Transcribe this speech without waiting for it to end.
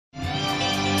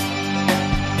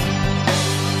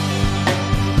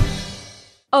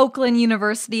Oakland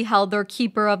University held their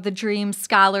Keeper of the Dream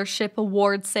Scholarship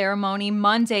Award ceremony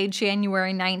Monday,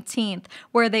 January 19th,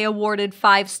 where they awarded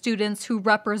 5 students who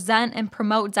represent and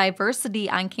promote diversity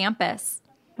on campus.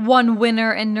 One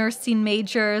winner and nursing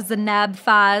major, Zainab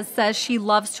Faz, says she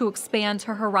loves to expand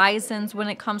her horizons when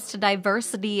it comes to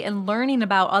diversity and learning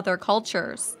about other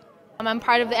cultures. I'm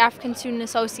part of the African Student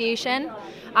Association.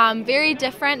 Very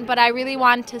different, but I really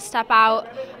want to step out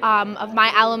of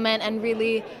my element and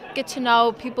really get to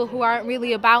know people who aren't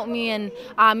really about me, and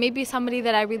maybe somebody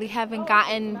that I really haven't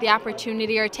gotten the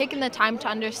opportunity or taken the time to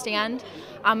understand,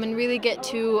 and really get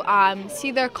to see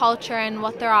their culture and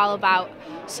what they're all about.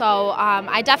 So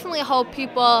I definitely hope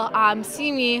people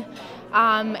see me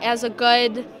as a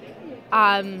good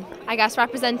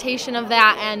representation of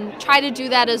that, and try to do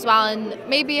that as well. And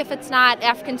maybe if it's not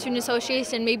African Student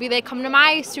Association, maybe they come to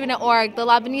my student org, the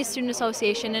Lebanese Student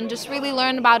Association, and just really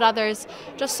learn about others,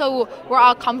 just so we're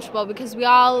all comfortable, because we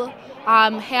all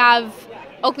have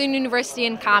Oakland University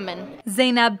in common.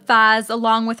 Zainab Faz,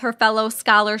 along with her fellow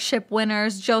scholarship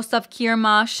winners Joseph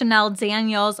Kirma, Chanel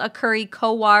Daniels, Akuri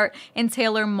Kowart, and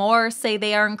Taylor Moore, say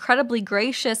they are incredibly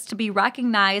gracious to be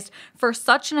recognized for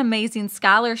such an amazing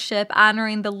scholarship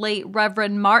honoring the late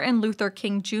Reverend Martin Luther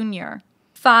King Jr.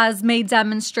 Faz may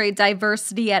demonstrate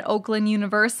diversity at Oakland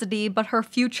University, but her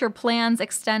future plans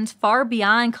extend far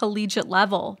beyond collegiate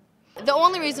level. The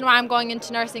only reason why I'm going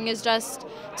into nursing is just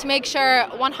to make sure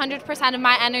 100% of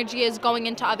my energy is going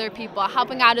into other people,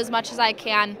 helping out as much as I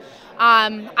can.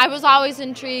 I was always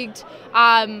intrigued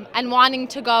and wanting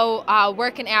to go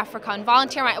work in Africa and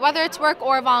volunteer, whether it's work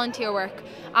or volunteer work.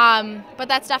 But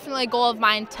that's definitely a goal of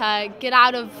mine, to get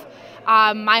out of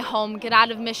my home, get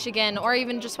out of Michigan or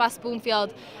even just West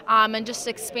Bloomfield, and just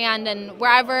expand, and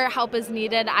wherever help is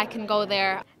needed, I can go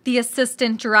there. The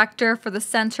assistant director for the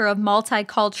Center of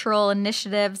Multicultural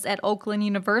Initiatives at Oakland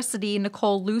University,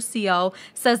 Nicole Lucio,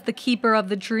 says the Keeper of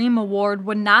the Dream Award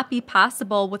would not be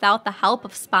possible without the help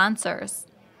of sponsors.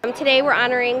 Today we're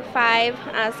honoring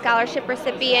 5 scholarship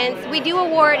recipients. We do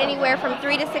award anywhere from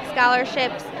 3 to 6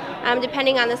 scholarships,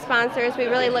 depending on the sponsors. We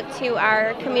really look to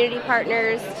our community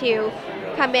partners to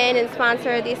come in and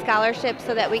sponsor these scholarships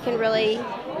so that we can really,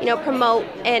 promote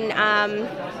and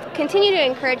continue to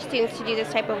encourage students to do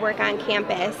this type of work on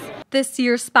campus. This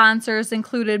year's sponsors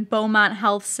included Beaumont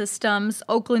Health Systems,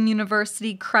 Oakland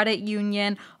University Credit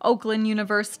Union, Oakland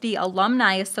University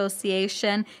Alumni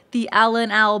Association, the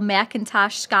Ellen L.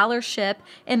 McIntosh Scholarship,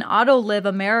 and AutoLive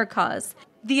Americas.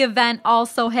 The event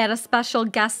also had a special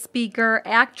guest speaker,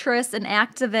 actress and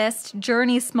activist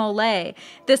Journey Smollett.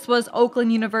 This was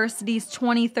Oakland University's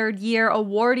 23rd year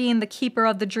awarding the Keeper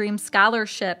of the Dream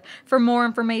Scholarship. For more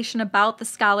information about the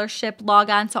scholarship,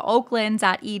 log on to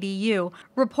oakland.edu.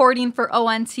 Reporting for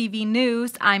ONTV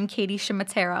News, I'm Katie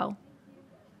Shimatero.